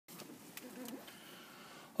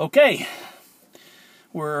Okay,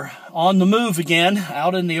 we're on the move again,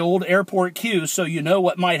 out in the old airport queue, so you know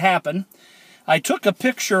what might happen. I took a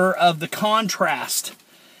picture of the contrast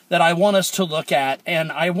that I want us to look at,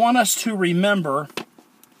 and I want us to remember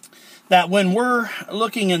that when we're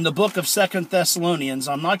looking in the book of 2 Thessalonians,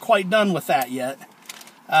 I'm not quite done with that yet.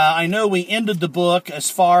 I know we ended the book as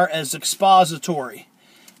far as expository,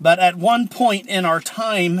 but at one point in our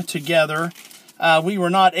time together, we were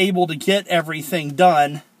not able to get everything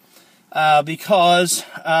done because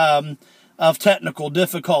of technical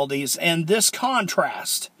difficulties. And this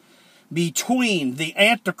contrast between the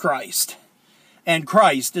Antichrist and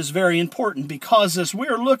Christ is very important, because as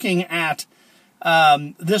we're looking at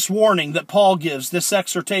this warning that Paul gives, this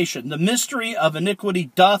exhortation, the mystery of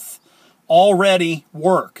iniquity doth already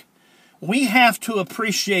work, we have to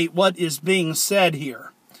appreciate what is being said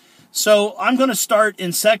here. So I'm going to start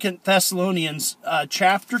in 2 Thessalonians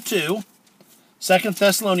chapter 2. 2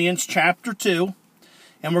 Thessalonians chapter 2,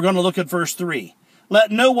 and we're going to look at verse 3. Let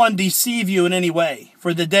no one deceive you in any way,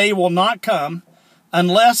 for the day will not come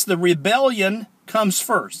unless the rebellion comes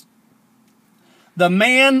first. The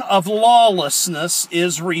man of lawlessness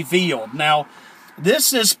is revealed. Now,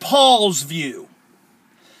 this is Paul's view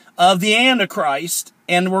of the Antichrist,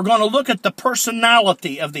 and we're going to look at the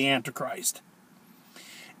personality of the Antichrist.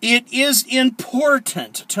 It is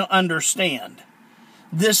important to understand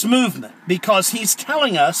this movement, because he's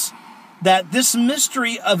telling us that this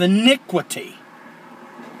mystery of iniquity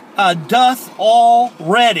doth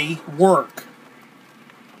already work.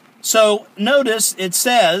 So notice it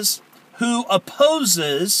says, who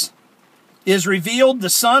opposes is revealed, the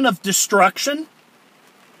son of destruction,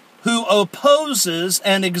 who opposes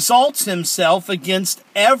and exalts himself against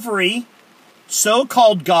every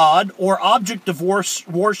so-called God or object of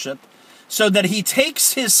worship, so that he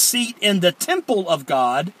takes his seat in the temple of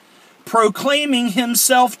God, proclaiming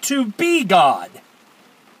himself to be God.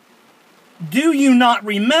 Do you not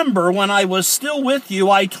remember when I was still with you,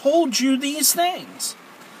 I told you these things?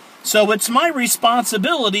 So it's my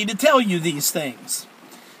responsibility to tell you these things.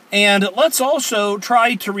 And let's also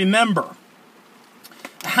try to remember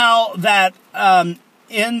how that back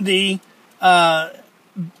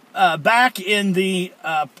in the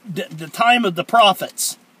time of the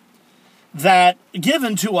prophets, that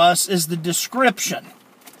given to us is the description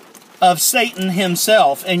of Satan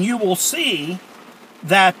himself. And you will see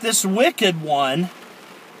that this wicked one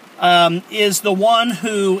is the one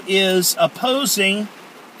who is opposing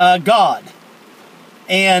God.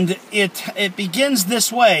 And it begins this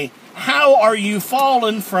way. How are you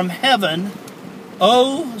fallen from heaven,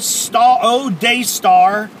 O day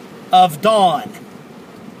star of dawn?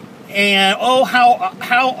 And oh,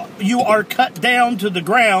 how you are cut down to the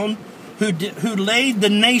ground, who laid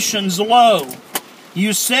the nations low.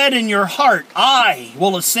 You said in your heart, I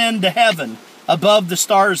will ascend to heaven above the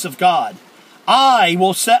stars of God. I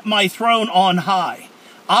will set my throne on high.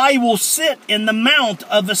 I will sit in the mount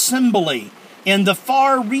of assembly in the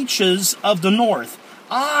far reaches of the north.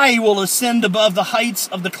 I will ascend above the heights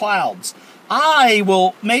of the clouds. I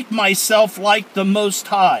will make myself like the Most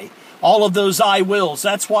High. All of those I wills.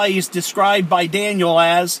 That's why he's described by Daniel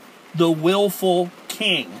as the willful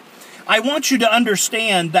king. I want you to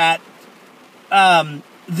understand that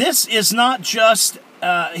this is not just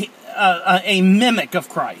a mimic of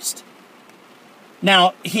Christ.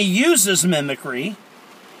 Now, he uses mimicry,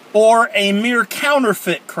 or a mere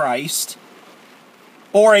counterfeit Christ,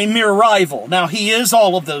 or a mere rival. Now, he is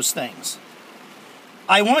all of those things.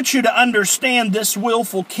 I want you to understand this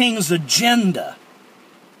willful king's agenda.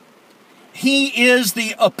 He is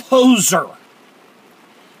the opposer.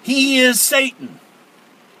 He is Satan.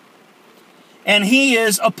 And he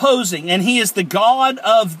is opposing. And he is the God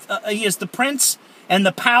of, he is the prince and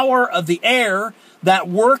the power of the air that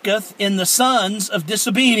worketh in the sons of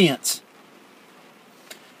disobedience.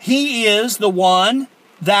 He is the one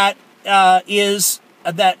that is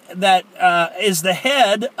the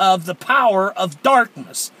head of the power of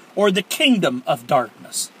darkness, or the kingdom of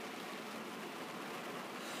darkness.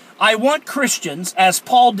 I want Christians, as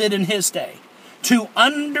Paul did in his day, to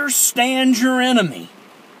understand your enemy,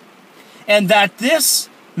 and that this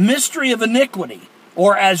mystery of iniquity,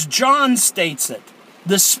 or as John states it,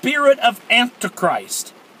 the spirit of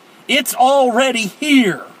Antichrist, it's already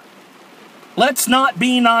here. Let's not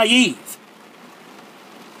be naive.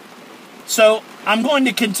 So I'm going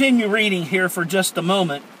to continue reading here for just a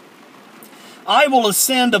moment. I will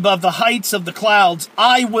ascend above the heights of the clouds.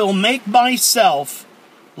 I will make myself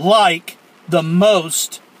like the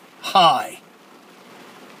Most High.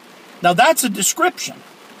 Now that's a description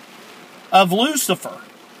of Lucifer,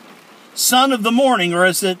 son of the morning, or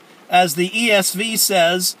as as the ESV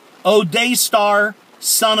says, O day star,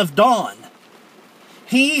 son of dawn.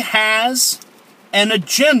 He has an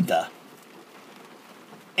agenda.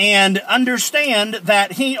 And understand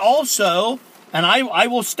that he also, and I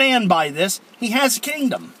will stand by this, he has a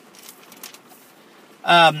kingdom.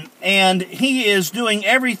 And he is doing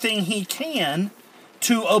everything he can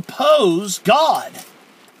to oppose God.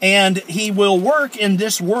 And he will work in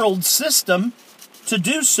this world system to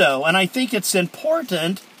do so. And I think it's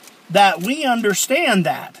important that we understand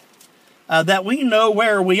that we know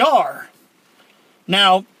where we are.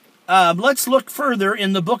 Now, let's look further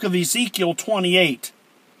in the book of Ezekiel 28.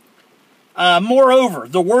 Moreover,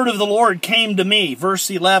 the word of the Lord came to me, verse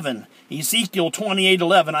 11, Ezekiel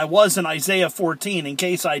 28:11. I was in Isaiah 14, in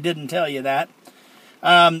case I didn't tell you that.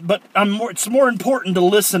 But it's more important to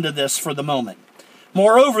listen to this for the moment.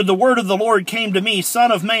 Moreover, the word of the Lord came to me,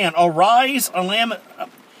 Son of man, raise a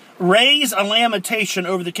lamentation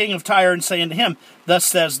over the king of Tyre, and say unto him, Thus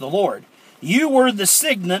says the Lord, You were the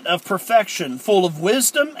signet of perfection, full of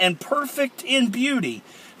wisdom and perfect in beauty.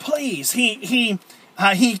 Please, he's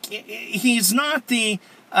not the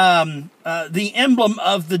emblem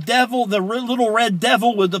of the devil, the little red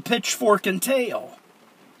devil with the pitchfork and tail.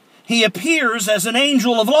 He appears as an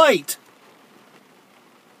angel of light.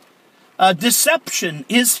 Deception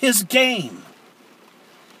is his game.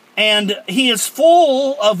 And he is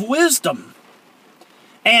full of wisdom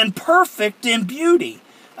and perfect in beauty.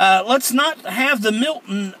 Let's not have the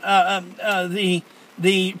Milton,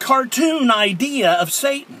 the cartoon idea of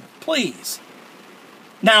Satan, please.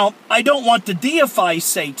 Now, I don't want to deify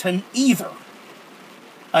Satan either.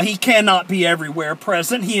 He cannot be everywhere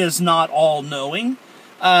present. He is not all-knowing.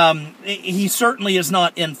 He certainly is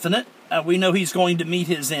not infinite. We know he's going to meet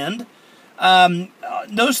his end.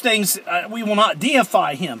 Those things, we will not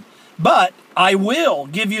deify him. But I will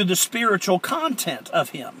give you the spiritual content of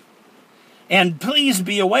him. And please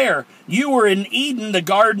be aware, you were in Eden, the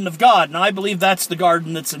garden of God. And I believe that's the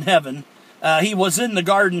garden that's in heaven. He was in the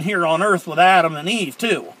garden here on earth with Adam and Eve,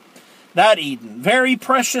 too. That Eden. Very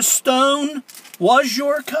precious stone was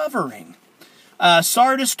your covering.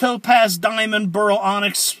 Sardis, topaz, diamond, beryl,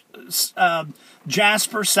 onyx,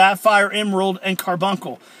 jasper, sapphire, emerald, and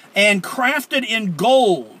carbuncle. And crafted in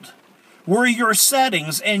gold were your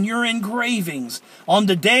settings and your engravings. On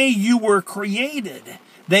the day you were created,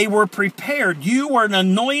 they were prepared. You were an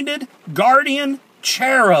anointed guardian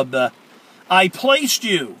cherub. I placed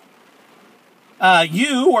you.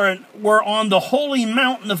 You were on the holy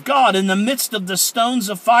mountain of God. In the midst of the stones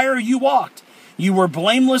of fire you walked. You were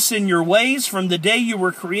blameless in your ways from the day you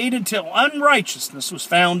were created till unrighteousness was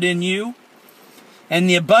found in you. And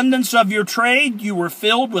the abundance of your trade, you were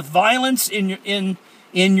filled with violence in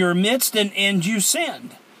your midst, and you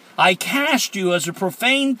sinned. I cast you as a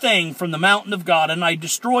profane thing from the mountain of God, and I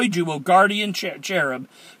destroyed you, O guardian cherub,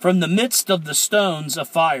 from the midst of the stones of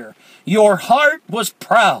fire. Your heart was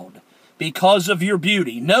proud because of your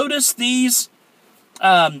beauty. Notice these.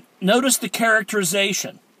 Notice the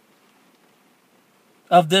characterization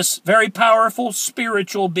of this very powerful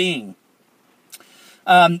spiritual being.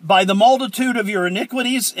 By the multitude of your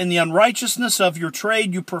iniquities and the unrighteousness of your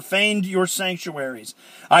trade, you profaned your sanctuaries.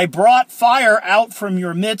 I brought fire out from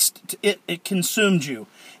your midst, it consumed you.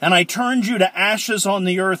 And I turned you to ashes on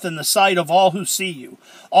the earth in the sight of all who see you.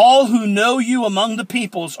 All who know you among the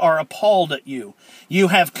peoples are appalled at you. You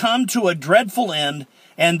have come to a dreadful end,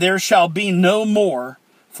 and there shall be no more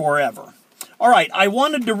forever. All right, I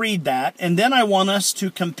wanted to read that, and then I want us to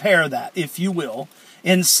compare that, if you will,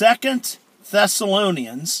 in 2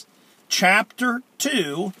 Thessalonians chapter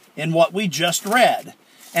 2 in what we just read.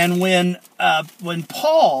 And when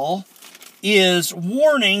Paul is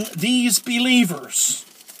warning these believers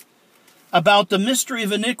about the mystery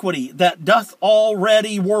of iniquity that doth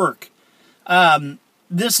already work,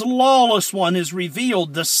 this lawless one is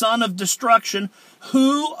revealed, the son of destruction,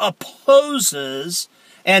 who opposes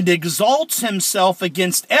and exalts himself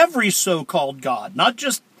against every so-called God, not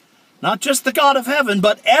just the God of heaven,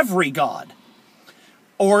 but every God,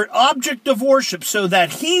 or object of worship, so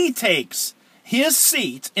that he takes his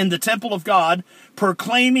seat in the temple of God,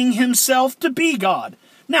 proclaiming himself to be God.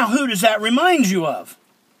 Now, who does that remind you of?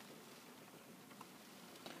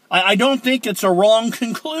 I don't think it's a wrong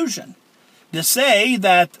conclusion to say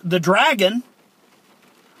that the dragon,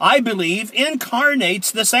 I believe,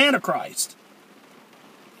 incarnates this Antichrist.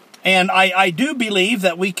 And I do believe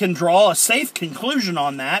that we can draw a safe conclusion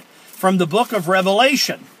on that from the book of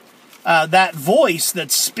Revelation. That voice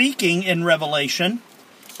that's speaking in Revelation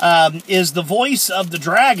is the voice of the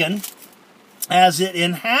dragon as it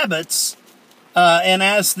inhabits and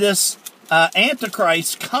as this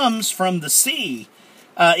Antichrist comes from the sea.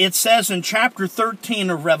 it says in chapter 13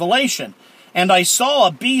 of Revelation, "And I saw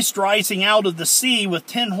a beast rising out of the sea with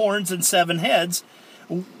 10 horns and 7 heads,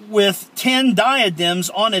 with 10 diadems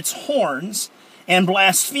on its horns, and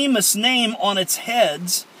blasphemous name on its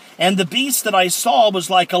heads. And the beast that I saw was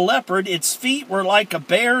like a leopard, its feet were like a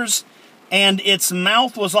bear's, and its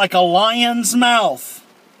mouth was like a lion's mouth.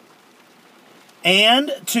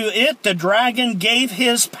 And to it the dragon gave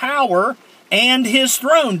his power and his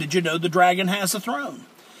throne." Did you know the dragon has a throne?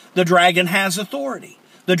 The dragon has authority.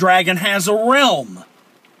 The dragon has a realm.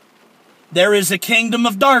 There is a kingdom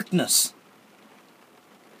of darkness.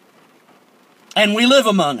 And we live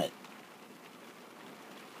among it.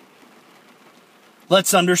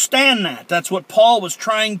 Let's understand that. That's what Paul was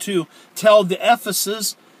trying to tell the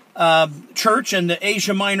Ephesus church and the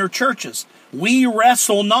Asia Minor churches. We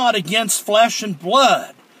wrestle not against flesh and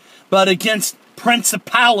blood, but against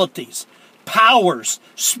principalities, powers,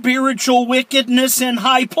 spiritual wickedness in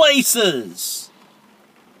high places.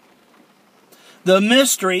 The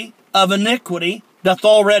mystery of iniquity doth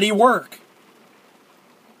already work.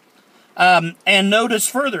 And notice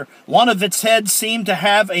further, one of its heads seemed to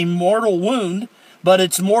have a mortal wound, but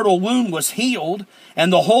its mortal wound was healed,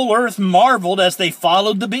 and the whole earth marveled as they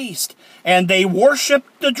followed the beast, and they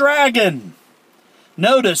worshipped the dragon.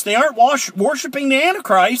 Notice, they aren't worshiping the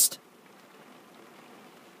Antichrist.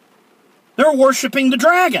 They're worshiping the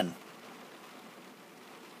dragon.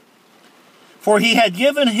 For he had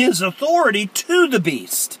given his authority to the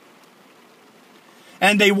beast.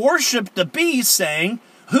 And they worshipped the beast, saying,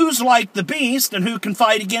 "Who's like the beast, and who can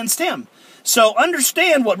fight against him?" So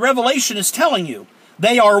understand what Revelation is telling you.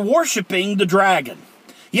 They are worshiping the dragon.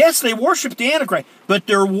 Yes, they worship the Antichrist, but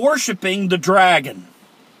they're worshiping the dragon.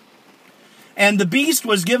 "And the beast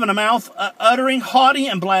was given a mouth uttering haughty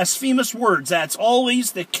and blasphemous words." That's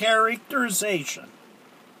always the characterization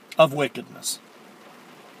of wickedness.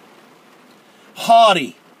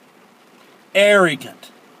 Haughty, arrogant,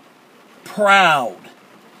 proud,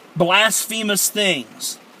 blasphemous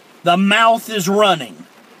things. The mouth is running.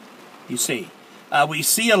 You see, we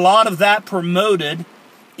see a lot of that promoted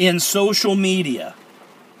in social media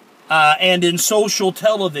and in social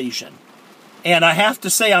television. And I have to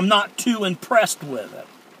say, I'm not too impressed with it.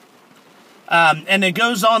 And it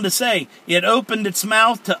goes on to say, "It opened its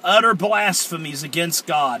mouth to utter blasphemies against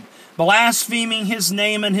God, blaspheming his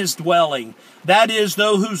name and his dwelling, that is,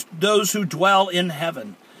 those who dwell in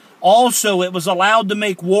heaven. Also, it was allowed to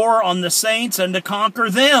make war on the saints and to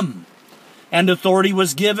conquer them. And authority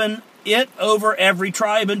was given it over every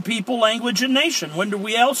tribe and people, language, and nation."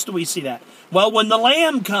 When else do we see that? Well, when the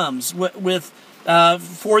Lamb comes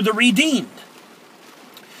for the redeemed.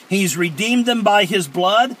 He's redeemed them by his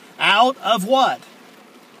blood out of what?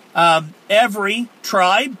 Every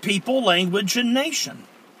tribe, people, language, and nation.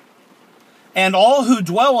 And all who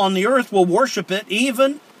dwell on the earth will worship it,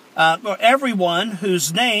 even everyone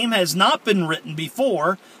whose name has not been written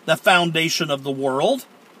before the foundation of the world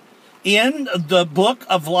in the book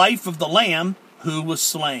of life of the Lamb who was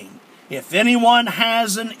slain. If anyone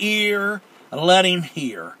has an ear, let him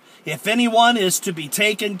hear. If anyone is to be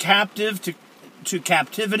taken captive to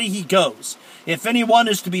captivity, he goes. If anyone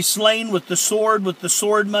is to be slain with the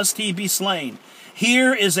sword must he be slain.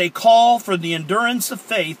 Here is a call for the endurance of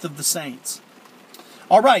faith of the saints.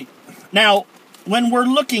 All right. Now, when we're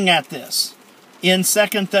looking at this in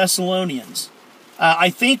 2 Thessalonians, I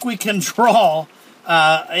think we can draw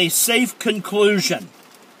a safe conclusion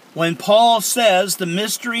when Paul says the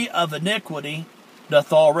mystery of iniquity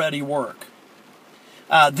doth already work.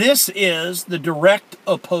 This is the direct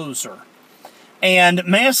opposer. And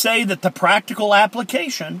may I say that the practical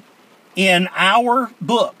application in our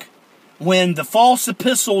book, when the false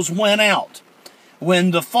epistles went out, when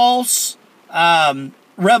the false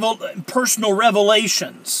personal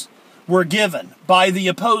revelations were given by the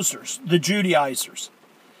opposers, the Judaizers,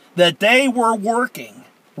 that they were working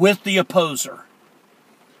with the opposer.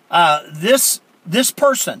 This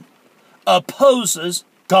person opposes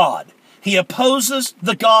God. He opposes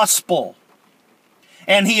the gospel.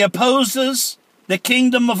 And he opposes the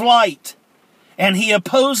kingdom of light. And he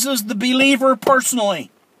opposes the believer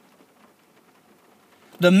personally.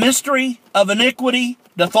 The mystery of iniquity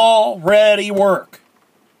doth already work.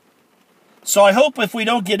 So I hope if we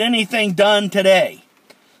don't get anything done today,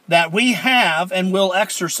 that we have and will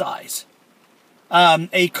exercise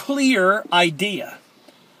a clear idea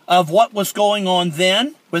of what was going on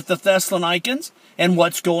then with the Thessalonians and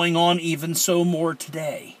what's going on even so more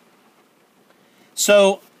today.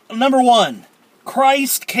 So, number one,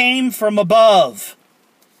 Christ came from above.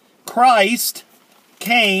 Christ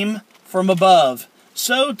came from above.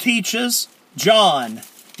 So teaches John.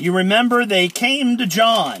 You remember they came to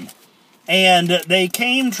John, and they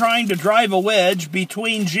came trying to drive a wedge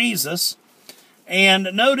between Jesus. And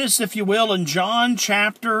notice, if you will, in John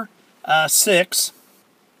chapter 6,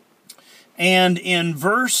 and in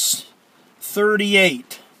verse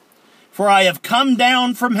 38, "For I have come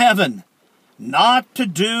down from heaven, not to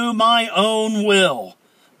do my own will,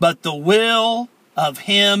 but the will of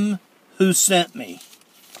him who sent me."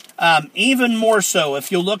 Even more so,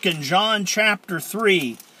 if you look in John chapter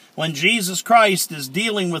 3, when Jesus Christ is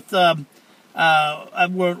dealing with,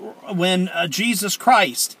 Jesus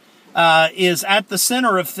Christ is at the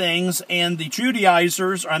center of things, and the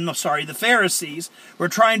the Pharisees were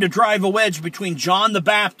trying to drive a wedge between John the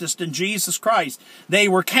Baptist and Jesus Christ. They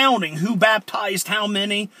were counting who baptized how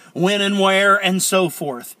many, when and where, and so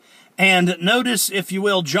forth. And notice, if you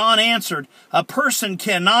will, John answered, "A person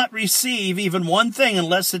cannot receive even one thing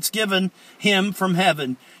unless it's given him from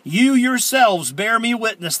heaven. You yourselves bear me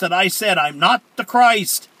witness that I said, I'm not the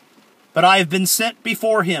Christ, but I have been sent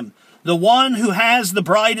before him. The one who has the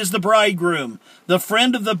bride is the bridegroom. The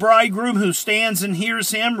friend of the bridegroom who stands and hears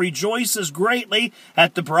him rejoices greatly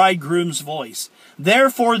at the bridegroom's voice.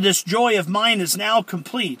 Therefore this joy of mine is now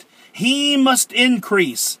complete. He must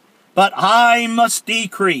increase, but I must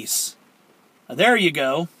decrease." There you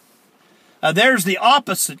go. There's the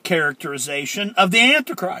opposite characterization of the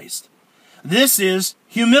Antichrist. This is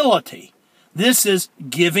humility. This is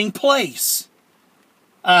giving place.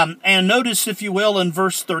 And notice, if you will, in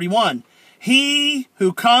verse 31, "He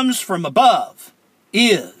who comes from above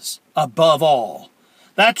is above all."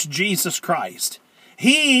 That's Jesus Christ.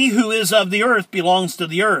 "He who is of the earth belongs to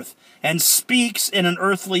the earth and speaks in an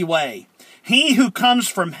earthly way. He who comes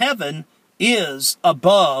from heaven is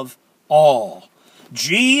above all."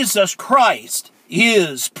 Jesus Christ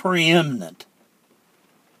is preeminent.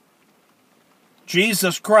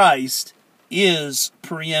 Jesus Christ is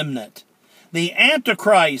preeminent. The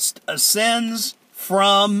Antichrist ascends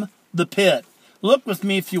from the pit. Look with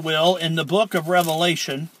me, if you will, in the book of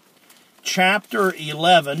Revelation, chapter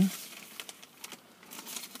 11.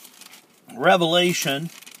 Revelation,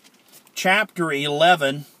 chapter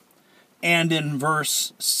 11, and in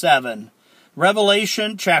verse 7.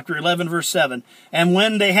 Revelation, chapter 11, verse 7. "And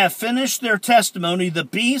when they have finished their testimony, the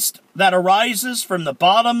beast that arises from the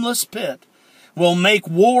bottomless pit will make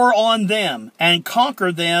war on them, and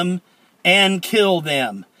conquer them, and kill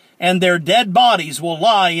them. And their dead bodies will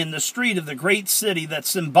lie in the street of the great city that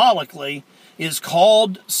symbolically is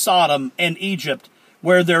called Sodom and Egypt,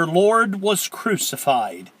 where their Lord was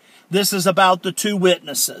crucified." This is about the two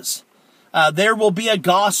witnesses. There will be a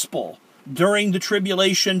gospel during the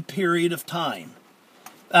tribulation period of time.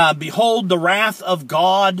 "Behold, the wrath of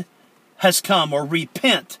God has come," or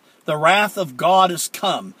 "repent, the wrath of God has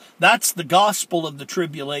come." That's the gospel of the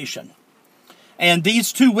tribulation. And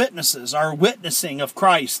these two witnesses are witnessing of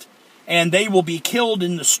Christ, and they will be killed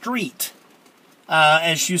in the street,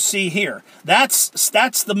 as you see here. That's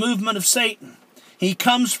the movement of Satan. He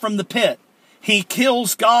comes from the pit. He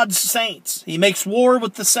kills God's saints. He makes war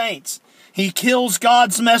with the saints. He kills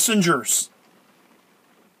God's messengers.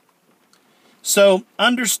 So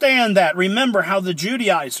understand that. Remember how the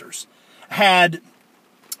Judaizers had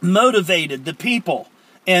motivated the people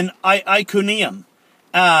in Iconium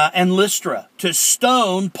and Lystra to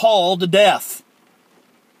stone Paul to death.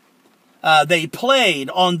 They played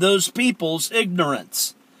on those people's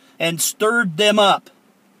ignorance and stirred them up.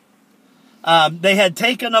 They had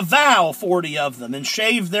taken a vow, 40 of them, and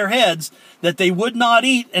shaved their heads that they would not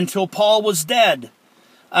eat until Paul was dead.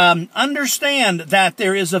 Understand that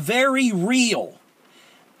there is a very real,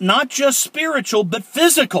 not just spiritual, but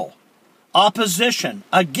physical opposition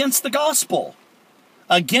against the gospel,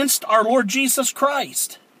 against our Lord Jesus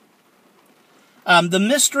Christ. The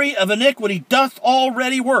mystery of iniquity doth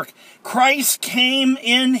already work. Christ came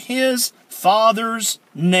in his Father's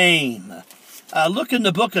name. Look in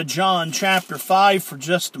the book of John, chapter 5, for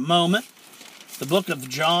just a moment. The book of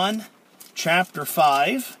John, chapter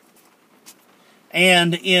 5,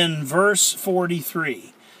 and in verse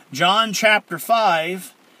 43. John, chapter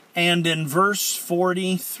 5, and in verse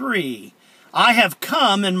 43. "I have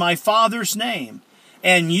come in my Father's name,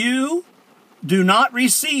 and you do not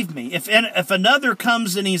receive me. If another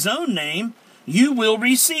comes in his own name, you will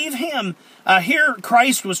receive him." Here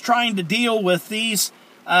Christ was trying to deal with these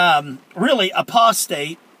really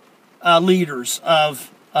apostate leaders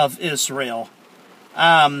of Israel.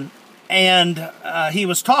 And he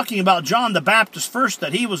was talking about John the Baptist first,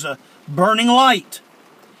 that he was a burning light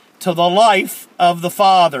to the life of the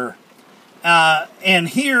Father. And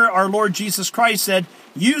here our Lord Jesus Christ said,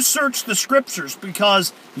 "You search the Scriptures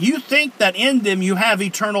because you think that in them you have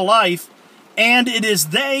eternal life, and it is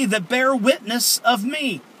they that bear witness of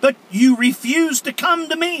me. But you refuse to come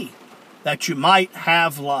to me, that you might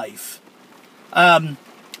have life.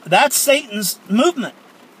 That's Satan's movement.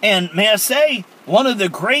 And may I say, one of the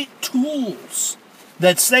great tools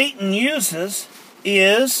that Satan uses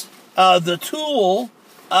is the tool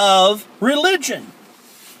of religion.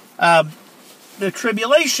 The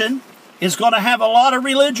tribulation is going to have a lot of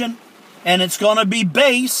religion, and it's going to be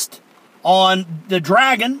based on the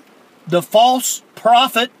dragon, the false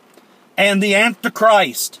prophet, and the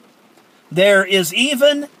Antichrist. There is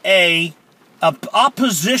even a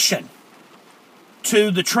opposition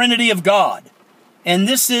to the Trinity of God, and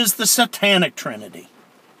this is the Satanic Trinity.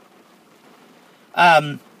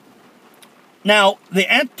 Now, the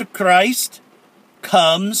Antichrist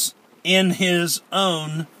comes in his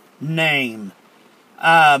own name.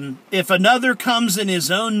 If another comes in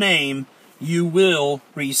his own name, you will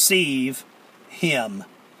receive him.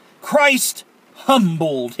 Christ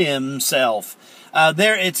humbled himself.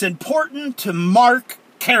 It's important to mark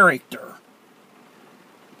character.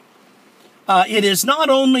 It is not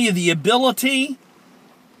only the ability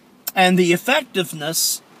and the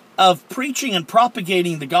effectiveness of preaching and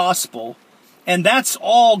propagating the gospel, and that's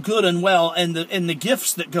all good and well, and the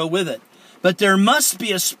gifts that go with it, but there must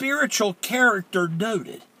be a spiritual character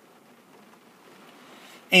noted.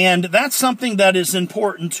 And that's something that is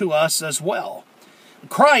important to us as well.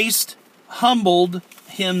 Christ humbled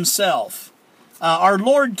himself. Our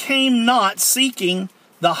Lord came not seeking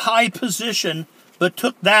the high position, but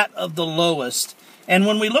took that of the lowest. And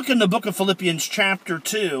when we look in the book of Philippians chapter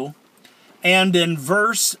 2, and in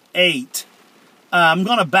verse 8, I'm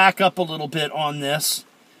going to back up a little bit on this.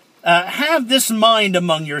 Have this mind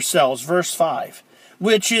among yourselves, verse 5,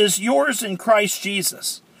 which is yours in Christ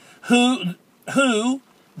Jesus, who,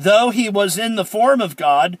 though he was in the form of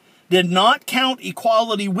God, did not count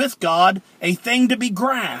equality with God a thing to be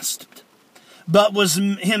grasped, but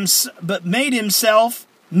made himself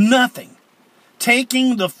nothing,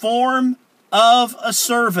 taking the form of a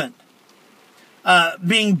servant,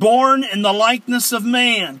 being born in the likeness of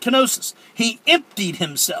man. Kenosis. He emptied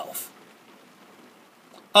himself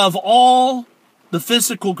of all the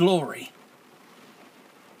physical glory.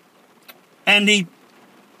 And he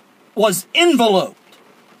was enveloped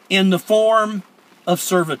in the form of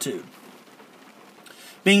servitude.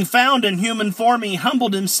 Being found in human form, he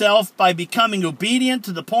humbled himself by becoming obedient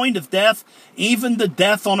to the point of death, even the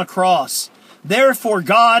death on a cross. Therefore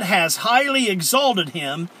God has highly exalted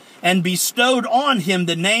him and bestowed on him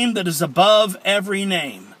the name that is above every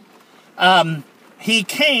name. He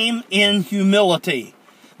came in humility.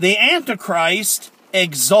 The Antichrist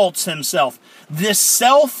exalts himself. This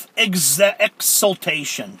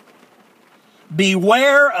self-exaltation.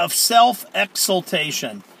 Beware of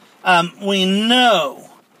self-exaltation. We know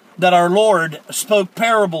that our Lord spoke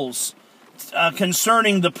parables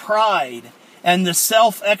concerning the pride and the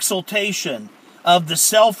self-exaltation of the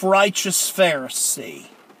self-righteous Pharisee.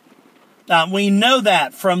 We know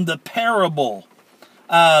that from the parable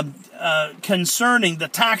concerning the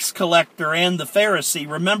tax collector and the Pharisee.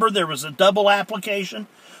 Remember, there was a double application.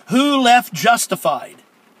 Who left justified?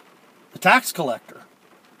 The tax collector.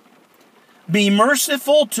 Be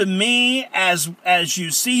merciful to me as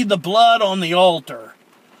you see the blood on the altar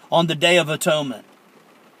on the Day of Atonement.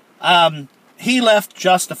 He left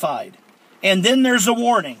justified. And then there's a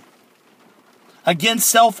warning against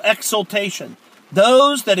self-exaltation.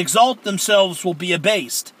 Those that exalt themselves will be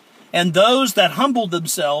abased, and those that humble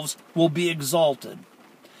themselves will be exalted.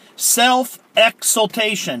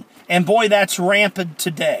 Self-exaltation. And boy, that's rampant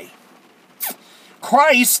today.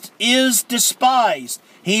 Christ is despised.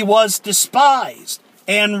 He was despised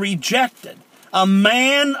and rejected, a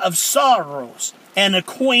man of sorrows and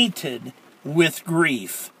acquainted with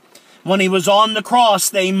grief. When he was on the cross,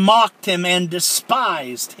 they mocked him and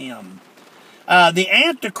despised him. The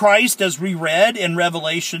Antichrist, as we read in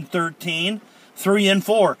Revelation 13, 3 and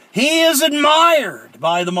 4, he is admired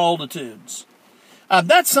by the multitudes.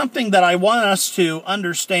 That's something that I want us to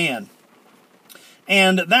understand.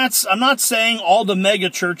 And I'm not saying all the mega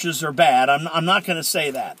churches are bad. I'm not going to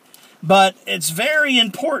say that. But it's very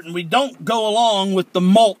important we don't go along with the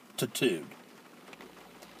multitude.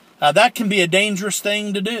 That can be a dangerous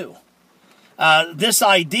thing to do. This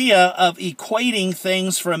idea of equating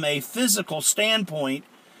things from a physical standpoint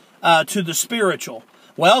to the spiritual.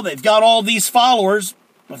 Well, they've got all these followers.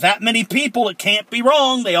 With that many people, it can't be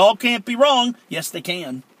wrong. They all can't be wrong. Yes, they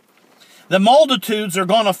can. The multitudes are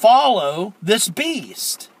going to follow this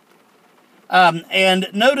beast. And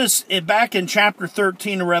notice it back in chapter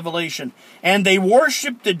 13 of Revelation. And they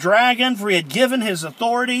worshiped the dragon, for he had given his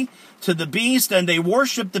authority to the beast, and they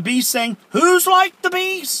worshiped the beast, saying, "Who's like the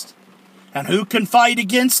beast? And who can fight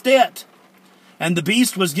against it?" And the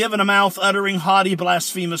beast was given a mouth uttering haughty,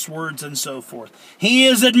 blasphemous words, and so forth. He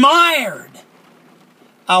is admired.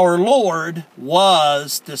 Our Lord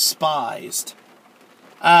was despised.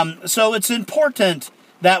 So it's important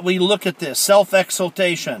that we look at this.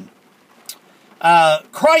 Self-exaltation.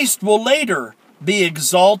 Christ will later be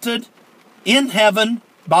exalted in heaven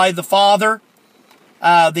by the Father.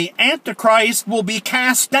 The Antichrist will be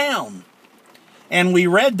cast down. And we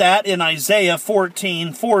read that in Isaiah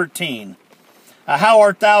 14:14. How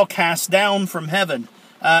art thou cast down from heaven?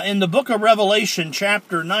 In the book of Revelation,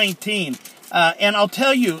 chapter 19. And I'll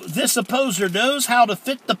tell you, this opposer knows how to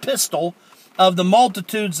fit the pistol of the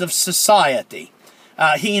multitudes of society.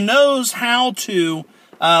 He knows how to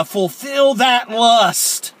fulfill that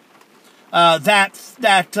lust,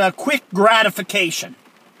 that quick gratification.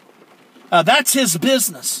 That's his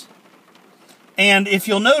business. And if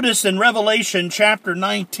you'll notice in Revelation chapter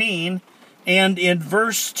 19 and in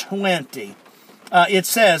verse 20, it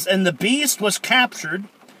says, "And the beast was captured,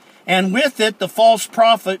 and with it the false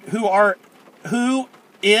prophet who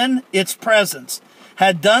in its presence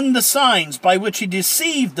had done the signs by which he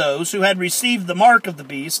deceived those who had received the mark of the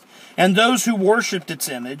beast and those who worshipped its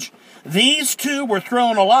image. These two were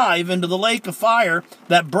thrown alive into the lake of fire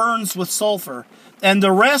that burns with sulfur, and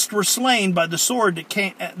the rest were slain by the sword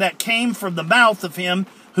that came from the mouth of him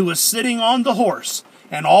who was sitting on the horse,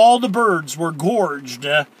 and all the birds were gorged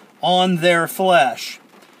on their flesh."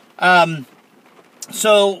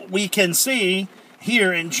 So we can see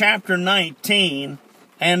here in chapter 19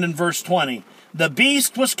 and in verse 20, "The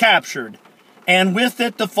beast was captured, and with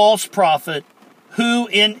it the false prophet who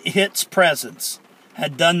in its presence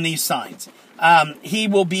had done these signs." He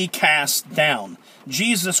will be cast down.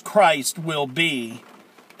 Jesus Christ will be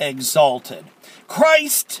exalted.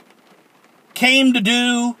 Christ came to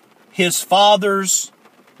do his Father's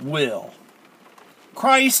will.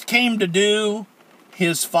 Christ came to do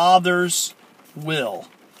his Father's will.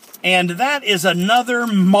 And that is another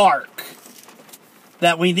mark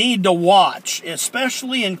that we need to watch,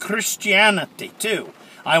 especially in Christianity too.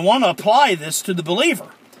 I want to apply this to the believer.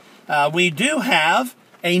 We do have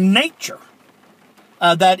a nature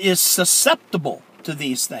that is susceptible to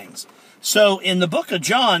these things. So in the book of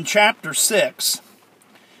John, chapter 6,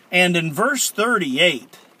 and in verse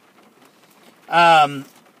 38,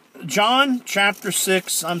 John chapter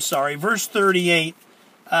 6, verse 38,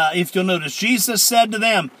 if you'll notice, Jesus said to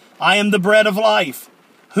them, "I am the bread of life.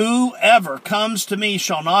 Whoever comes to me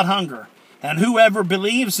shall not hunger, and whoever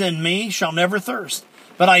believes in me shall never thirst.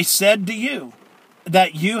 But I said to you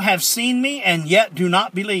that you have seen me and yet do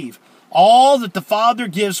not believe. All that the Father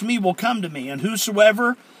gives me will come to me, and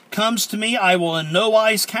whosoever comes to me I will in no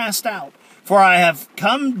wise cast out. For I have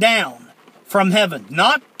come down from heaven,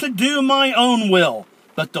 not to do my own will,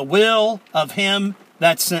 but the will of him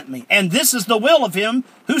that sent me. And this is the will of him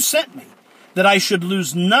who sent me, that I should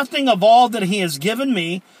lose nothing of all that he has given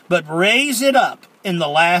me, but raise it up in the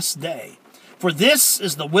last day. For this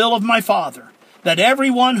is the will of my Father, that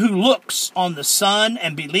everyone who looks on the Son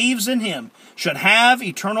and believes in him should have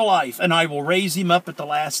eternal life, and I will raise him up at the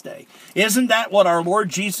last day." Isn't that what our Lord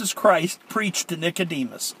Jesus Christ preached to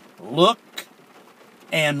Nicodemus? Look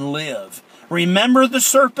and live. Remember the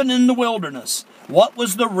serpent in the wilderness. What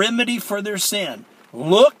was the remedy for their sin?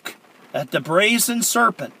 Look at the brazen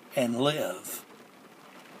serpent and live.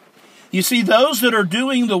 You see, those that are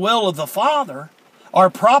doing the will of the Father are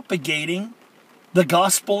propagating the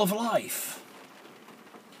gospel of life.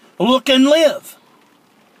 Look and live.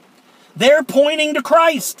 They're pointing to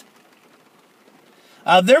Christ.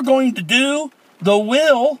 They're going to do the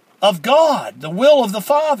will of God, the will of the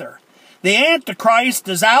Father. The Antichrist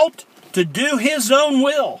is out to do his own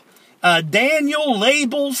will. Daniel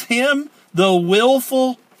labels him the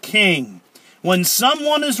willful king. When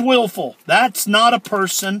someone is willful, that's not a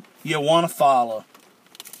person you want to follow.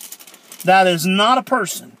 That is not a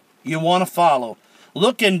person you want to follow.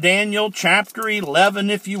 Look in Daniel chapter 11,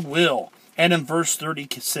 if you will, and in verse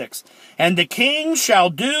 36. "And the king shall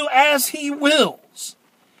do as he wills.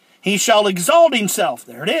 He shall exalt himself,"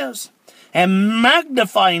 there it is, "and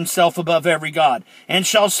magnify himself above every god, and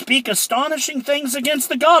shall speak astonishing things against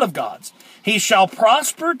the God of gods. He shall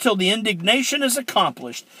prosper till the indignation is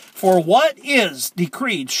accomplished, for what is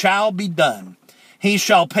decreed shall be done. He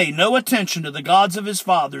shall pay no attention to the gods of his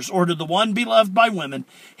fathers, or to the one beloved by women.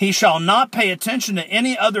 He shall not pay attention to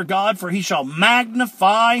any other god, for he shall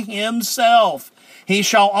magnify himself. He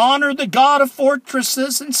shall honor the God of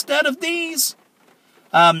fortresses instead of these."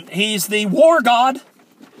 He's the war god.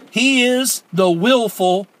 He is the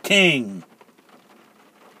willful king.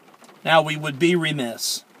 Now we would be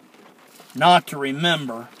remiss not to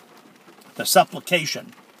remember the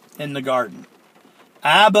supplication in the garden.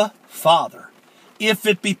 Abba, Father, if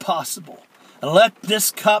it be possible, let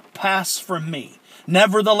this cup pass from me.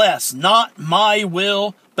 Nevertheless, not my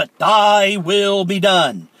will, but thy will be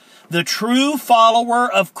done. The true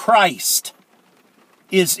follower of Christ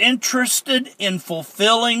is interested in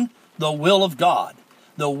fulfilling the will of God,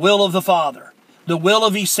 the will of the Father, the will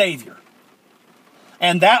of his Savior.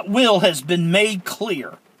 And that will has been made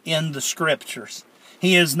clear in the Scriptures.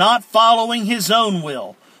 He is not following his own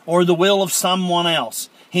will or the will of someone else.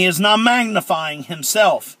 He is not magnifying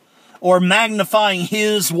himself or magnifying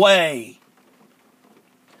his way.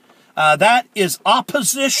 That is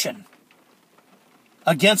opposition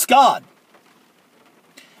against God.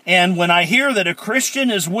 And when I hear that a Christian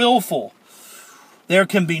is willful, there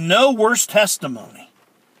can be no worse testimony.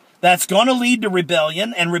 That's going to lead to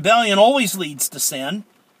rebellion, and rebellion always leads to sin.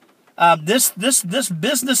 This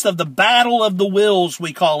business of the battle of the wills,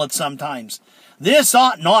 we call it sometimes, this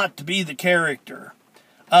ought not to be the character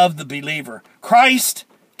of the believer. Christ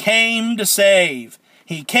came to save.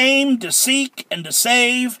 He came to seek and to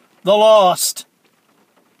save the lost.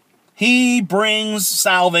 He brings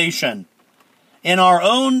salvation. In our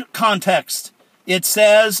own context, it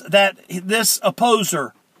says that this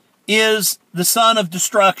opposer is the son of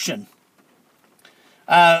destruction.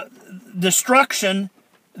 Destruction,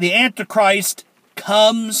 the Antichrist,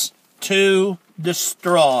 comes to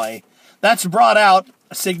destroy. That's brought out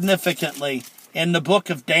significantly in the book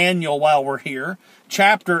of Daniel while we're here,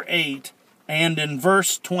 chapter 8, and in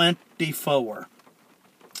verse 24.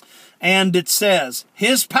 And it says,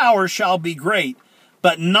 his power shall be great,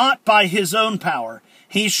 but not by his own power.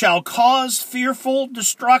 He shall cause fearful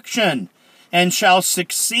destruction, and shall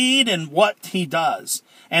succeed in what he does,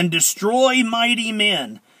 and destroy mighty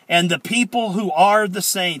men, and the people who are the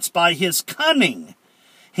saints. By his cunning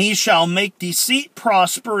he shall make deceit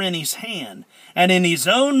prosper in his hand, and in his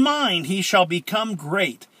own mind he shall become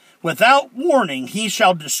great. Without warning he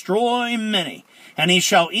shall destroy many, and he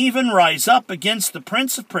shall even rise up against the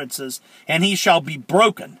prince of princes, and he shall be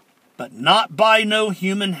broken, but not by no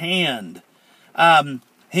human hand.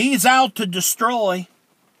 He's out to destroy.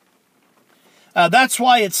 That's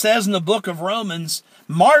why it says in the book of Romans,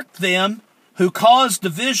 mark them who cause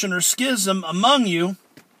division or schism among you,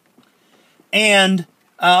 and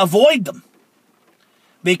avoid them.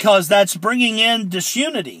 Because that's bringing in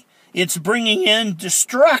disunity. It's bringing in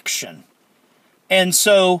destruction. And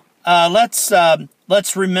so let's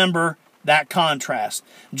remember that contrast.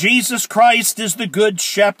 Jesus Christ is the good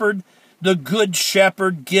shepherd. The good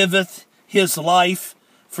shepherd giveth his life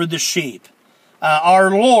for the sheep.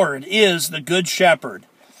 Our Lord is the good shepherd.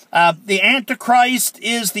 The Antichrist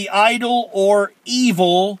is the idle or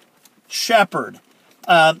evil shepherd.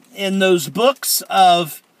 In those books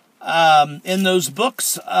of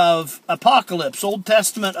Apocalypse, Old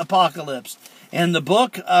Testament Apocalypse, in the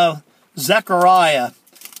book of Zechariah,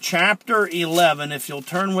 chapter 11, if you'll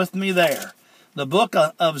turn with me there. The book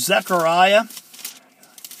of Zechariah,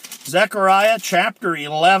 chapter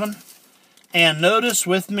 11, and notice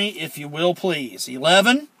with me, if you will please,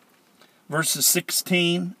 11, verses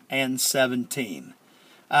 16 and 17.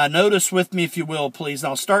 Notice with me, if you will, please.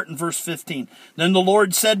 I'll start in verse 15. Then the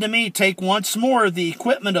Lord said to me, take once more the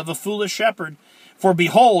equipment of a foolish shepherd, for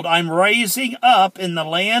behold, I'm raising up in the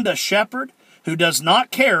land a shepherd who does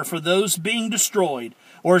not care for those being destroyed,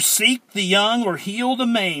 or seek the young, or heal the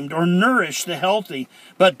maimed, or nourish the healthy,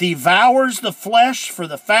 but devours the flesh for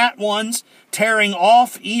the fat ones, tearing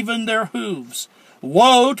off even their hooves.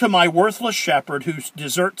 Woe to my worthless shepherd who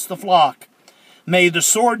deserts the flock. May the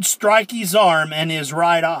sword strike his arm and his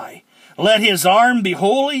right eye. Let his arm be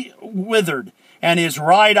wholly withered, and his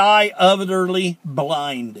right eye utterly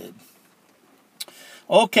blinded.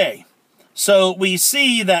 Okay, so we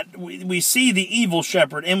see that we see the evil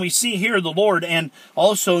shepherd, and we see here the Lord, and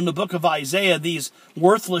also in the book of Isaiah, these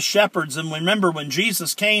worthless shepherds. And remember, when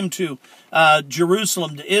Jesus came to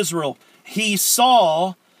Jerusalem, to Israel, he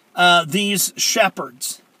saw these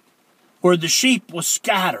shepherds where the sheep was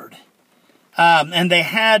scattered. And they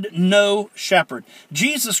had no shepherd.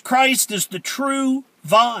 Jesus Christ is the true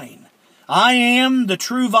vine. I am the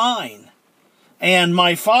true vine, and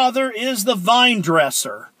my Father is the vine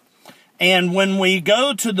dresser. And when we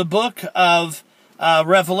go to the book of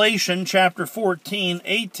Revelation, chapter 14,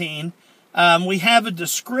 18, we have a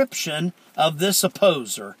description of this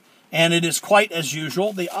opposer. And it is quite as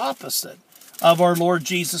usual the opposite of our Lord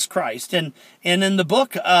Jesus Christ. And in the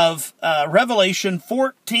book of Revelation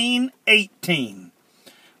 14, 18.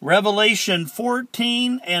 Revelation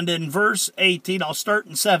 14 and in verse 18, I'll start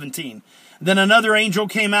in 17. Then another angel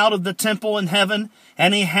came out of the temple in heaven,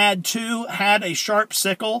 and he had a sharp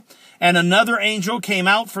sickle. And another angel came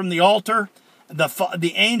out from the altar,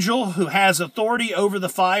 the angel who has authority over the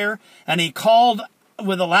fire, and he called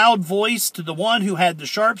with a loud voice to the one who had the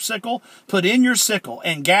sharp sickle, "Put in your sickle,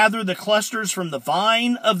 and gather the clusters from the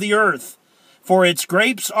vine of the earth, for its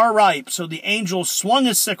grapes are ripe." So the angel swung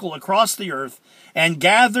his sickle across the earth, and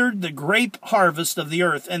gathered the grape harvest of the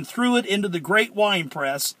earth, and threw it into the great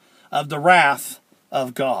winepress of the wrath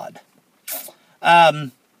of God.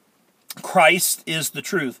 Christ is the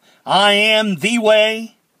truth. I am the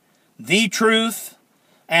way, the truth,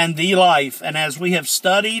 and the life. And as we have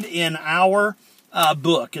studied in our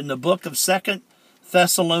book, in the book of 2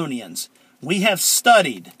 Thessalonians, we have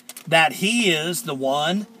studied that he is the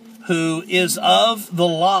one who is of the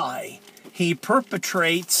lie. He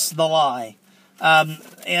perpetrates the lie.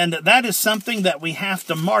 And that is something that we have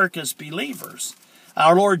to mark as believers.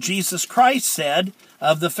 Our Lord Jesus Christ said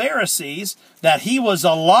of the Pharisees that he was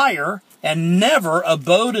a liar and never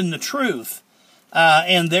abode in the truth,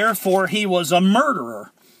 and therefore he was a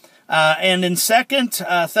murderer. And in 2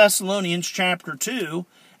 Thessalonians chapter 2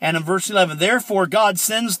 and in verse 11, "Therefore God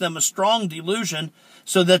sends them a strong delusion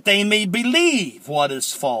so that they may believe what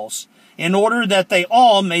is false, in order that they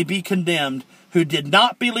all may be condemned, who did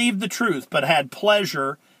not believe the truth, but had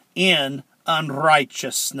pleasure in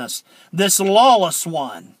unrighteousness." This lawless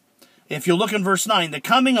one, if you look in verse 9, "The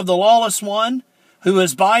coming of the lawless one, who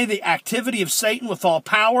is by the activity of Satan with all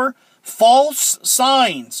power, false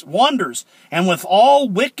signs, wonders, and with all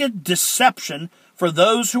wicked deception for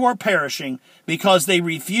those who are perishing, because they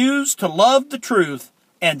refuse to love the truth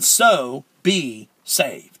and so be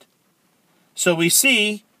saved." So we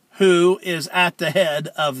see who is at the head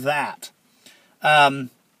of that.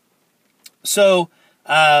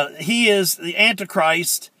 He is the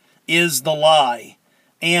Antichrist, is the lie.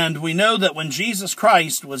 And we know that when Jesus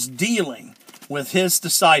Christ was dealing with his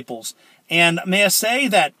disciples, and may I say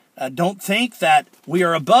that don't think that we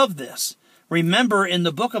are above this. Remember in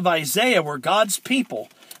the book of Isaiah where God's people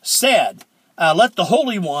said, "Let the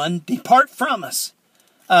Holy One depart from us."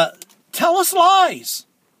 Tell us lies.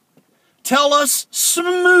 Tell us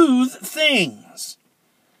smooth things.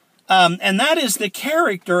 And that is the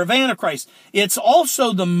character of Antichrist. It's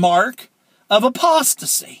also the mark of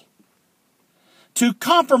apostasy. To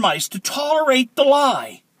compromise, to tolerate the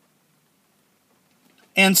lie.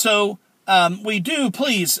 And so we do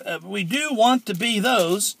want to be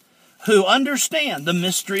those who understand the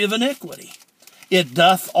mystery of iniquity. It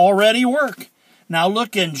doth already work. Now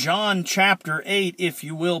look in John chapter 8, if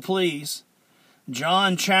you will, please.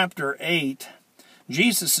 John chapter 8.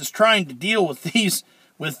 Jesus is trying to deal with these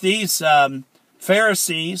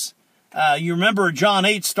Pharisees. You remember John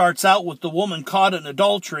 8 starts out with the woman caught in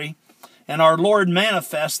adultery, and our Lord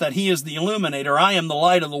manifests that he is the illuminator. "I am the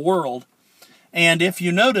light of the world." And if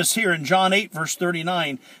you notice here in John 8 verse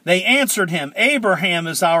 39, "They answered him, 'Abraham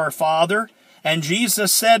is our father.' And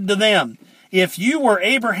Jesus said to them, 'If you were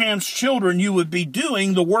Abraham's children, you would be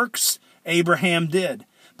doing the works Abraham did.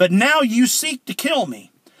 But now you seek to kill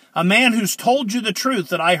me, a man who's told you the truth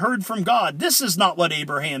that I heard from God. This is not what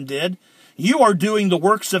Abraham did. You are doing the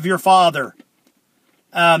works of your father.'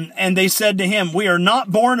 And they said to him, 'We are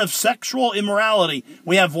not born of sexual immorality.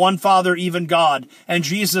 We have one Father, even God.' And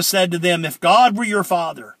Jesus said to them, 'If God were your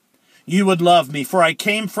Father, you would love me, for I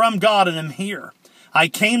came from God and am here. I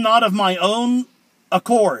came not of my own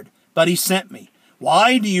accord, but he sent me.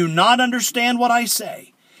 Why do you not understand what I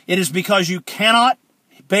say? It is because you cannot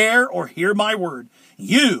bear or hear my word.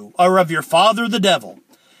 You are of your father the devil,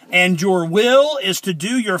 and your will is to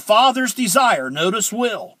do your father's desire." Notice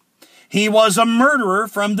will. "He was a murderer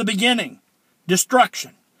from the beginning."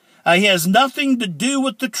 Destruction. He has nothing to do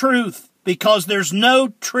with the truth, because there's no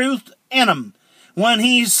truth in him. When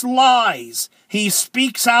he lies, he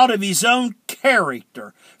speaks out of his own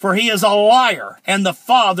character, for he is a liar and the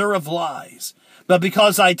father of lies. But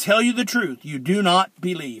because I tell you the truth, you do not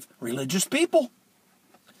believe. Religious people.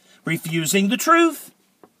 Refusing the truth.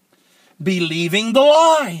 Believing the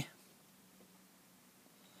lie.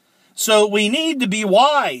 So we need to be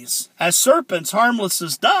wise, as serpents, harmless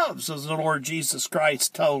as doves, as the Lord Jesus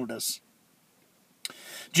Christ told us.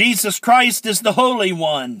 Jesus Christ is the Holy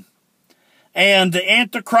One, and the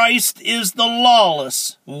Antichrist is the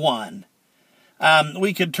lawless one.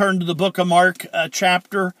 We could turn to the book of Mark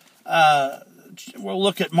chapter. We'll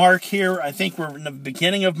look at Mark here. I think we're in the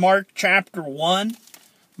beginning of Mark chapter 1.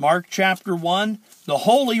 Mark chapter 1. The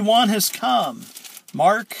Holy One has come.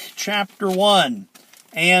 Mark chapter 1.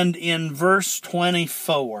 And in verse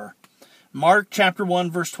 24. Mark chapter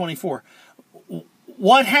 1, verse 24.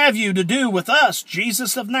 "What have you to do with us,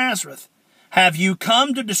 Jesus of Nazareth? Have you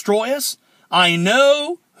come to destroy us? I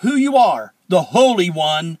know who you are, the Holy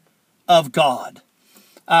One of God.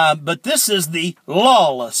 But this is the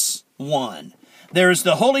lawless one. There's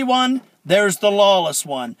the Holy One, there's the lawless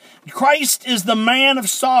one. Christ is the man of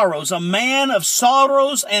sorrows, a man of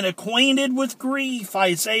sorrows and acquainted with grief.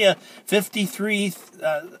 Isaiah 53,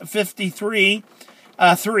 3.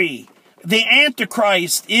 The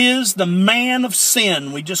Antichrist is the man of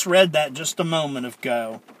sin. We just read that just a moment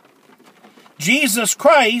ago. Jesus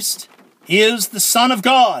Christ is the Son of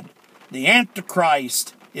God. The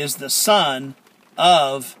Antichrist is the son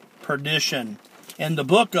of perdition. In the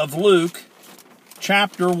book of Luke,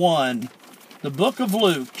 chapter 1, the book of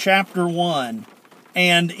Luke, chapter 1,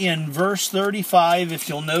 and in verse 35, if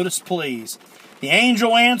you'll notice, please, the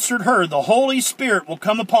angel answered her, the Holy Spirit will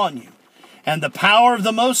come upon you, and the power of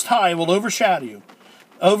the Most High will overshadow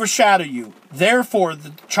you. Therefore,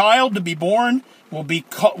 the child to be born will be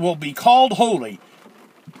called holy,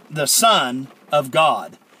 the Son of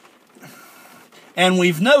God. And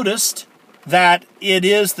we've noticed that it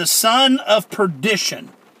is the son of perdition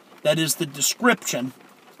that is the description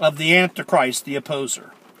of the Antichrist, the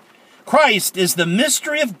opposer. Christ is the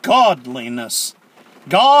mystery of godliness,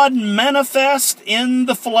 God manifest in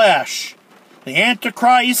the flesh. The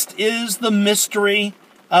Antichrist is the mystery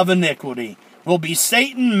of iniquity, will be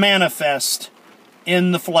Satan manifest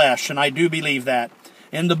in the flesh, and I do believe that.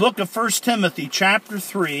 In the book of 1 Timothy, chapter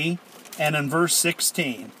 3, and in verse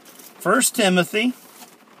 16. 1 Timothy,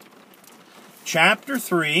 chapter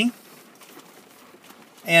 3,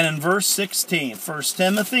 and in verse 16. 1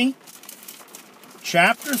 Timothy,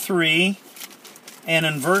 chapter 3, and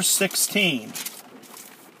in verse 16.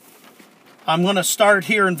 I'm going to start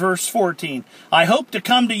here in verse 14. I hope to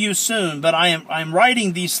come to you soon, but I'm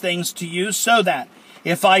writing these things to you so that,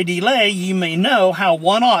 if I delay, ye may know how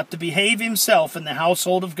one ought to behave himself in the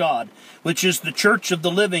household of God, which is the church of the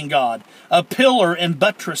living God, a pillar and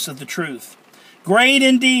buttress of the truth. Great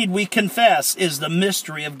indeed, we confess, is the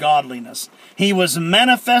mystery of godliness. He was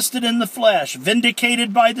manifested in the flesh,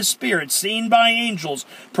 vindicated by the Spirit, seen by angels,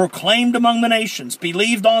 proclaimed among the nations,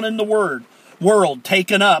 believed on in the world,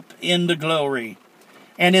 taken up into glory.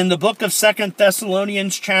 And in the book of 2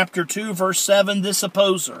 Thessalonians chapter 2, verse 7, this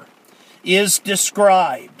opposer is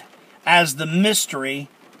described as the mystery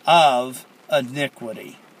of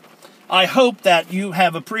iniquity. I hope that you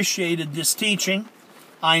have appreciated this teaching.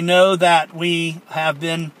 I know that we have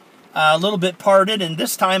been a little bit parted, and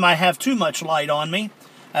this time I have too much light on me,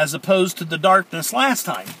 as opposed to the darkness last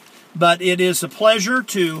time. But it is a pleasure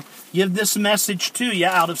to give this message to you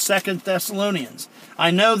out of 2 Thessalonians.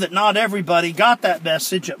 I know that not everybody got that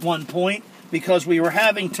message at one point, because we were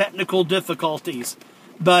having technical difficulties.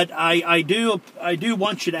 But I do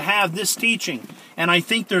want you to have this teaching, and I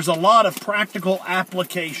think there's a lot of practical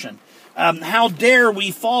application. How dare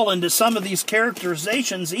we fall into some of these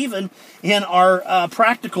characterizations even in our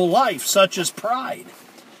practical life, such as pride,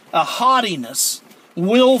 haughtiness,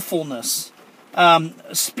 willfulness,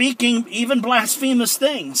 speaking even blasphemous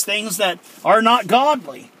things that are not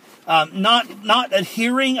godly, not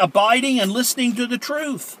adhering, abiding, and listening to the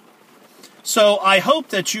truth. So I hope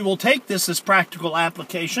that you will take this as practical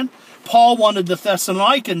application. Paul wanted the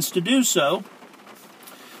Thessalonians to do so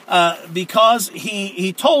because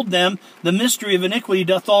he told them the mystery of iniquity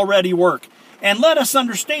doth already work. And let us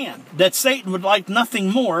understand that Satan would like nothing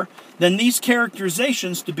more than these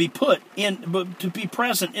characterizations to be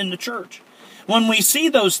present in the church. When we see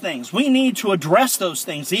those things, we need to address those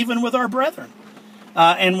things even with our brethren.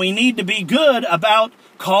 And we need to be good about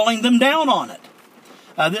calling them down on it.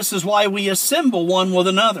 This is why we assemble one with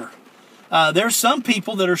another. There's some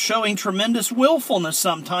people that are showing tremendous willfulness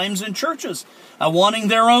sometimes in churches, wanting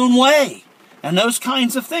their own way, and those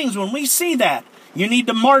kinds of things. When we see that, you need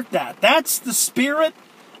to mark that. That's the spirit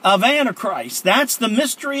of Antichrist. That's the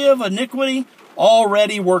mystery of iniquity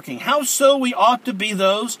already working. How so we ought to be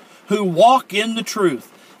those who walk in the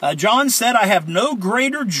truth. John said, I have no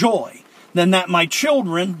greater joy than that my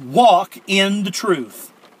children walk in the truth.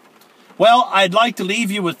 Well, I'd like to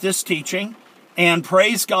leave you with this teaching and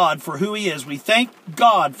praise God for who He is. We thank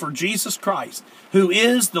God for Jesus Christ, who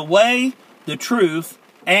is the way, the truth,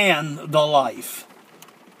 and the life.